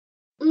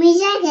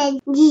Mizyaka,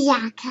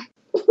 Dizyaka.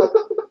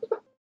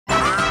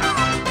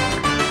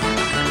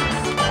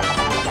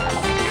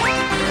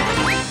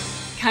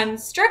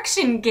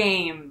 Construction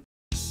game.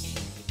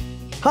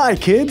 Hi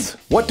kids!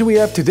 What do we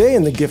have today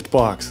in the gift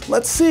box?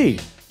 Let's see!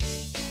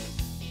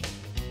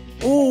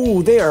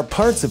 Ooh, they are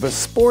parts of a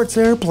sports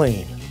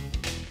airplane.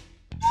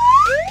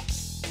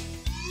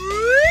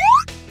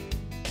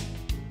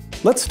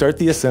 Let's start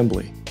the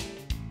assembly.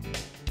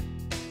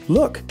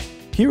 Look,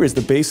 here is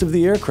the base of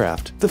the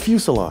aircraft, the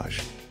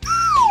fuselage.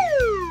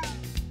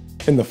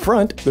 In the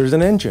front, there's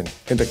an engine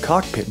and a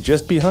cockpit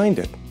just behind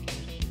it.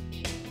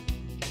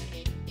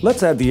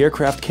 Let's add the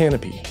aircraft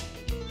canopy.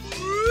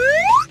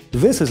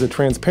 This is a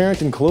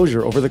transparent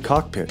enclosure over the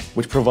cockpit,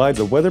 which provides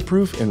a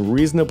weatherproof and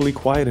reasonably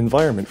quiet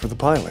environment for the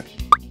pilot.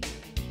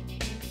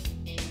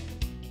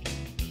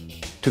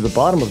 To the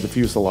bottom of the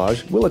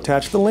fuselage, we'll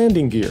attach the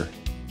landing gear,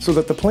 so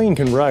that the plane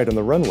can ride on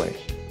the runway.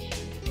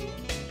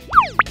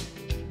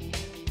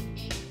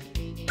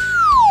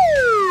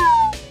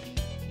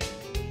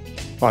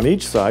 On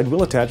each side,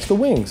 we'll attach the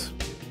wings.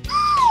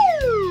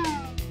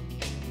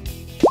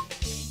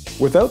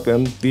 Without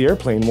them, the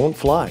airplane won't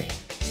fly.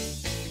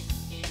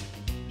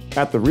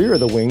 At the rear of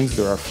the wings,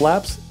 there are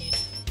flaps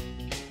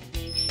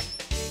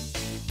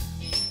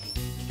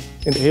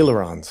and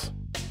ailerons.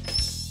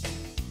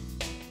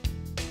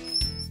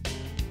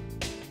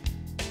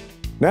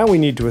 Now we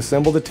need to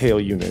assemble the tail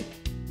unit,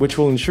 which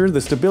will ensure the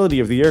stability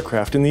of the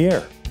aircraft in the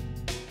air.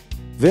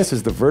 This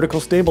is the vertical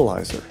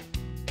stabilizer.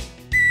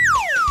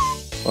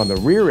 On the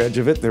rear edge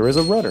of it, there is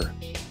a rudder.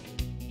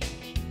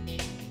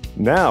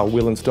 Now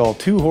we'll install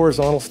two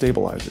horizontal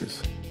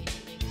stabilizers.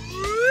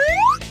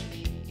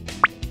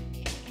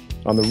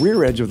 On the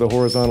rear edge of the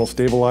horizontal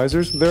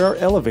stabilizers, there are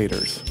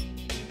elevators.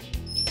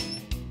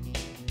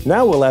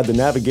 Now we'll add the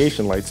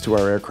navigation lights to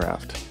our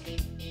aircraft.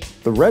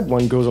 The red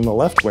one goes on the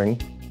left wing,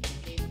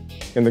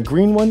 and the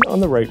green one on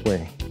the right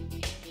wing.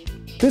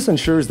 This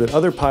ensures that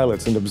other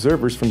pilots and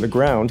observers from the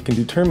ground can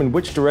determine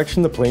which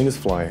direction the plane is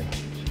flying.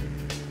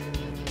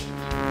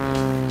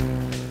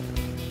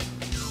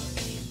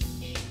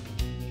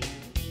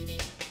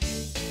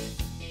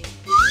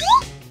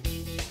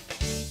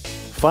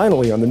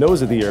 Finally, on the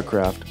nose of the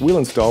aircraft, we'll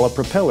install a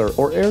propeller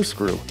or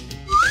airscrew.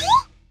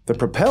 The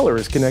propeller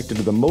is connected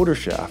to the motor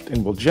shaft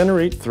and will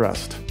generate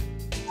thrust.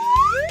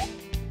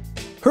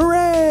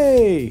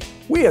 Hooray!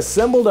 We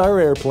assembled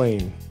our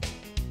airplane.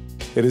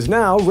 It is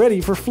now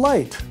ready for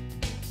flight.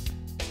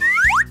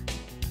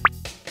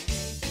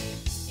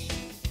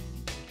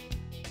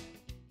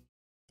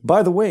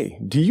 By the way,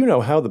 do you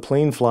know how the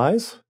plane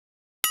flies?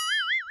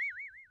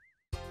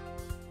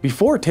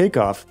 Before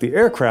takeoff, the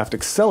aircraft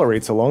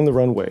accelerates along the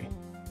runway.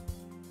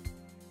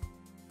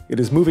 It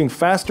is moving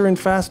faster and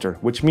faster,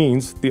 which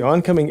means the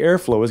oncoming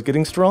airflow is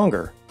getting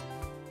stronger.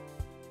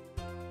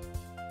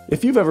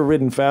 If you've ever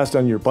ridden fast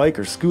on your bike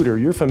or scooter,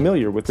 you're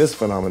familiar with this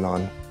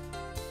phenomenon.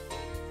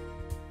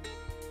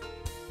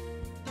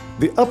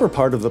 The upper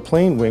part of the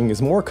plane wing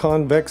is more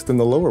convex than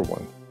the lower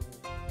one.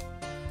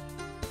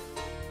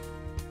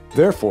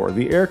 Therefore,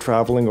 the air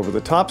traveling over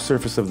the top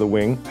surface of the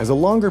wing has a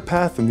longer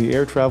path than the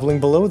air traveling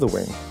below the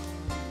wing.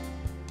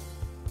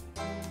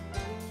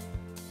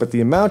 But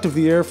the amount of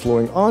the air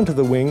flowing onto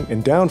the wing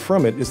and down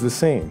from it is the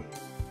same.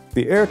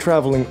 The air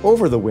traveling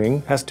over the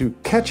wing has to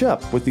catch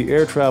up with the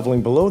air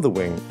traveling below the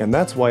wing, and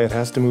that's why it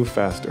has to move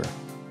faster.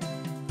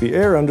 The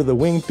air under the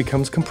wing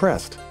becomes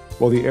compressed,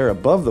 while the air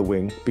above the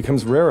wing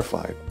becomes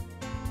rarefied.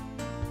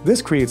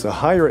 This creates a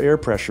higher air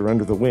pressure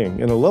under the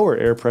wing and a lower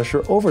air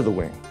pressure over the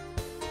wing.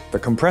 The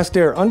compressed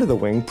air under the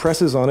wing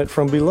presses on it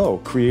from below,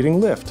 creating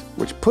lift,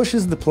 which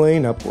pushes the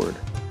plane upward.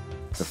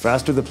 The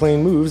faster the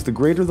plane moves, the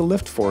greater the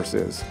lift force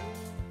is.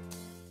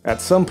 At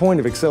some point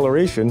of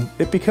acceleration,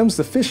 it becomes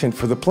sufficient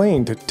for the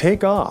plane to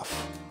take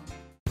off.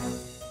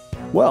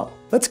 Well,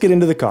 let's get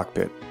into the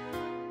cockpit.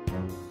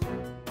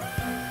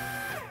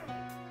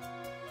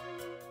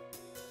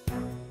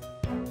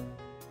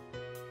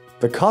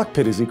 The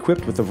cockpit is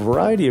equipped with a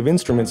variety of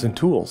instruments and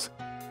tools.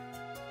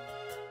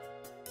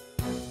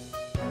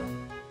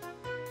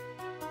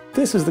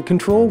 This is the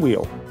control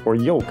wheel, or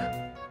yoke.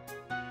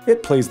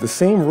 It plays the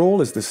same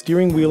role as the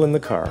steering wheel in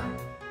the car.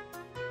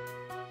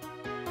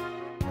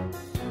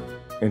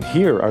 And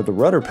here are the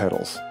rudder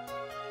pedals.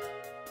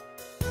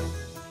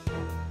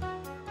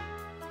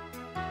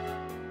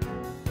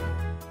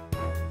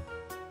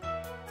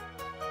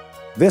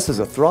 This is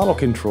a throttle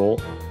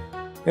control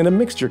and a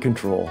mixture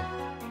control.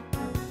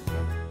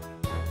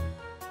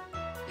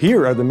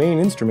 Here are the main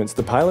instruments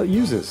the pilot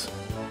uses.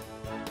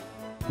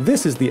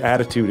 This is the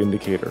attitude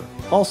indicator,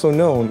 also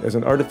known as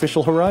an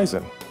artificial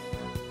horizon.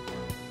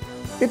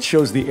 It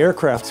shows the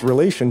aircraft's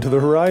relation to the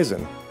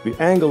horizon, the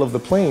angle of the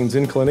plane's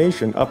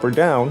inclination up or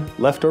down,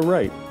 left or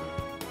right.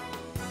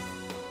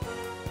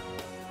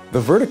 The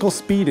vertical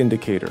speed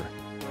indicator.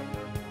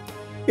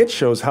 It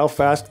shows how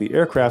fast the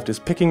aircraft is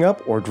picking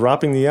up or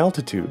dropping the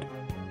altitude.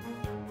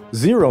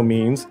 0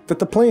 means that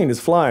the plane is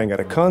flying at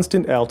a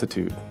constant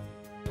altitude.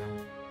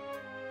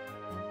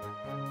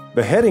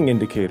 The heading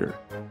indicator.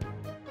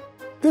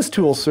 This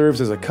tool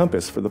serves as a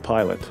compass for the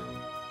pilot.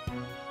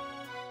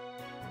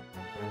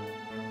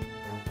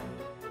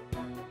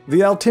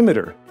 The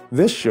altimeter.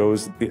 This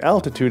shows the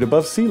altitude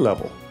above sea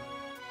level.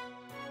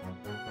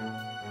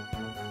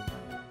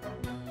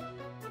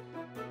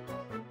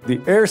 The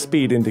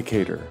airspeed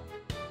indicator.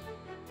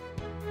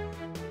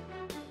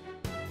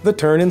 The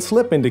turn and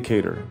slip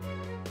indicator.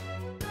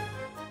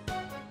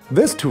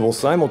 This tool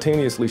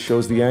simultaneously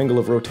shows the angle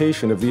of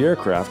rotation of the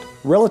aircraft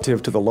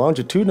relative to the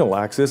longitudinal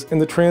axis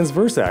and the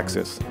transverse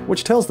axis,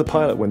 which tells the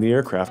pilot when the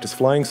aircraft is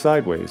flying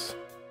sideways.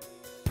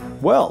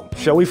 Well,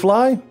 shall we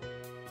fly?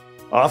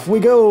 Off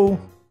we go!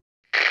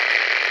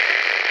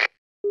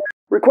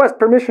 Request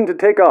permission to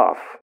take off.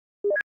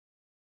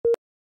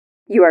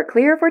 You are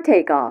clear for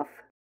takeoff.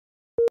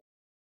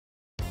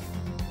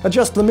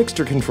 Adjust the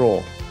mixture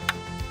control.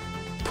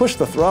 Push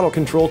the throttle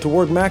control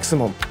toward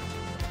maximum.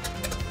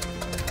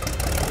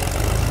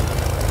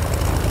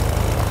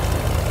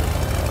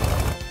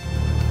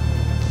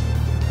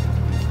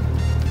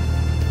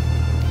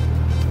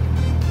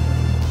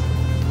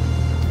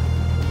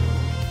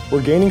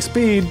 We're gaining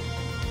speed.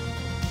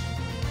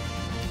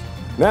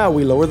 Now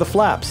we lower the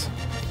flaps.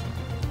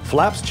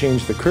 Flaps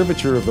change the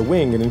curvature of the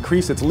wing and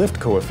increase its lift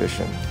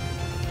coefficient.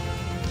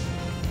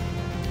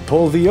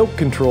 Pull the yoke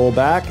control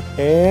back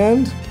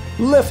and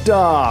lift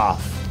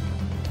off!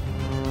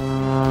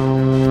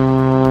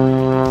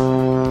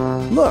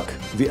 Look,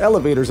 the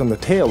elevators on the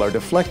tail are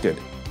deflected,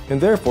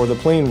 and therefore the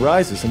plane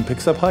rises and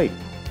picks up height.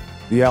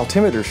 The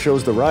altimeter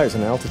shows the rise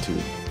in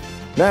altitude.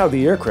 Now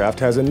the aircraft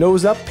has a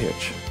nose-up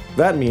pitch.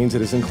 That means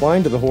it is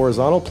inclined to the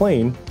horizontal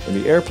plane, and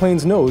the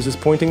airplane's nose is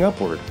pointing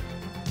upward.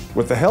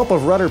 With the help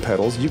of rudder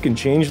pedals, you can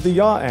change the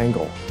yaw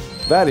angle.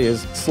 That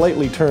is,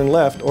 slightly turn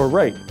left or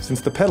right, since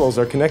the pedals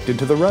are connected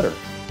to the rudder.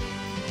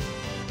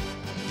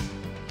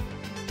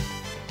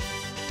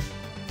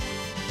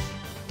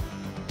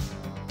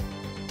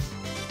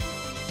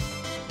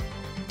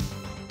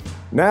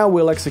 Now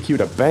we'll execute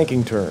a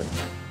banking turn.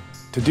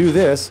 To do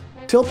this,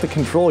 tilt the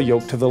control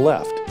yoke to the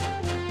left.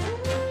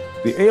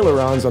 The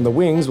ailerons on the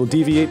wings will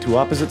deviate to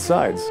opposite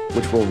sides,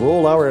 which will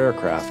roll our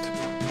aircraft.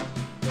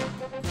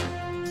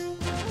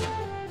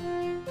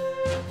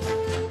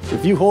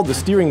 If you hold the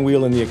steering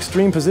wheel in the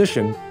extreme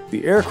position,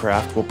 the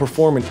aircraft will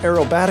perform an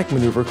aerobatic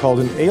maneuver called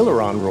an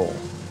aileron roll.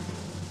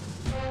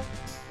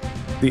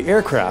 The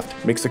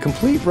aircraft makes a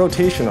complete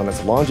rotation on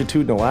its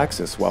longitudinal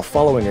axis while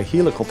following a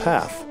helical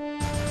path.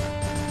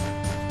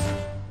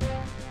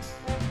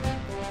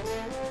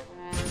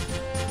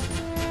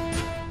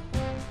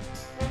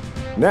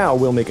 Now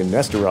we'll make a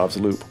Nesterov's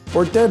loop,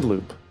 or dead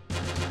loop.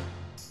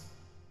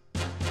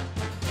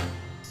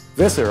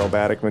 This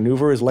aerobatic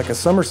maneuver is like a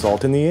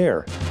somersault in the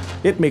air.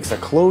 It makes a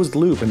closed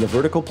loop in the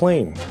vertical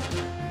plane.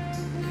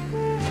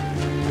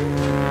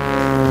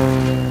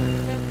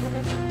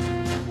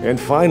 And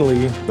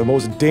finally, the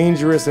most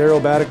dangerous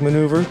aerobatic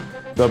maneuver,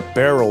 the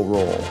barrel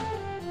roll.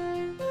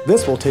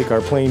 This will take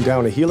our plane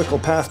down a helical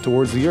path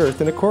towards the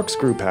Earth in a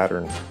corkscrew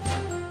pattern.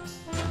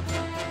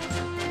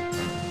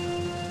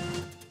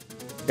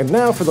 And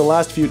now for the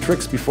last few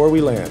tricks before we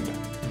land.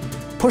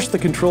 Push the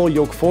control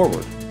yoke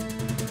forward.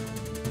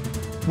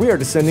 We are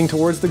descending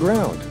towards the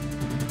ground.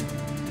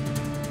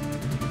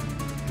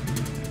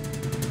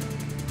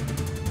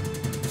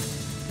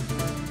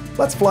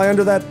 Let's fly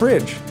under that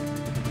bridge.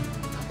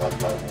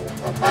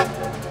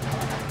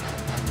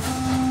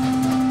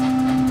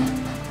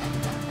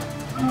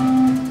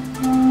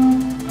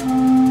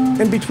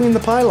 And between the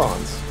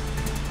pylons.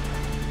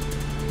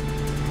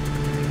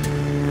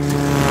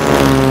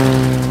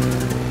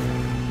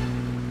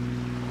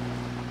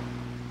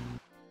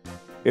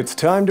 It's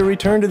time to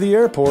return to the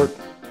airport.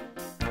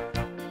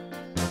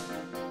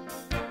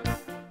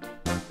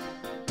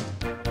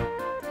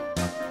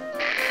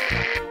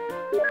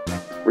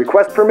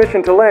 Request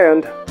permission to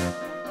land.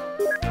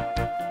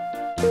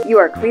 You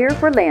are clear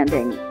for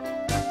landing.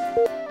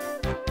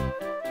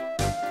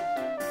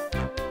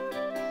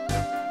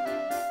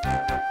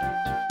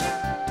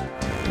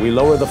 We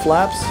lower the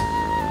flaps.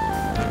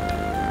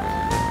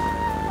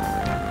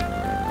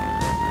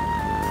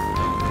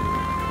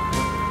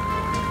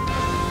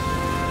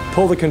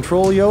 Pull the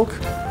control yoke.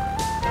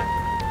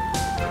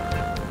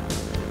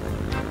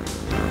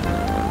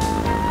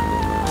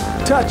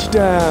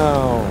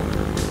 Touchdown!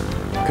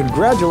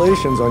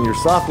 Congratulations on your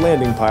soft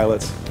landing,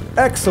 pilots.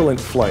 Excellent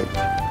flight.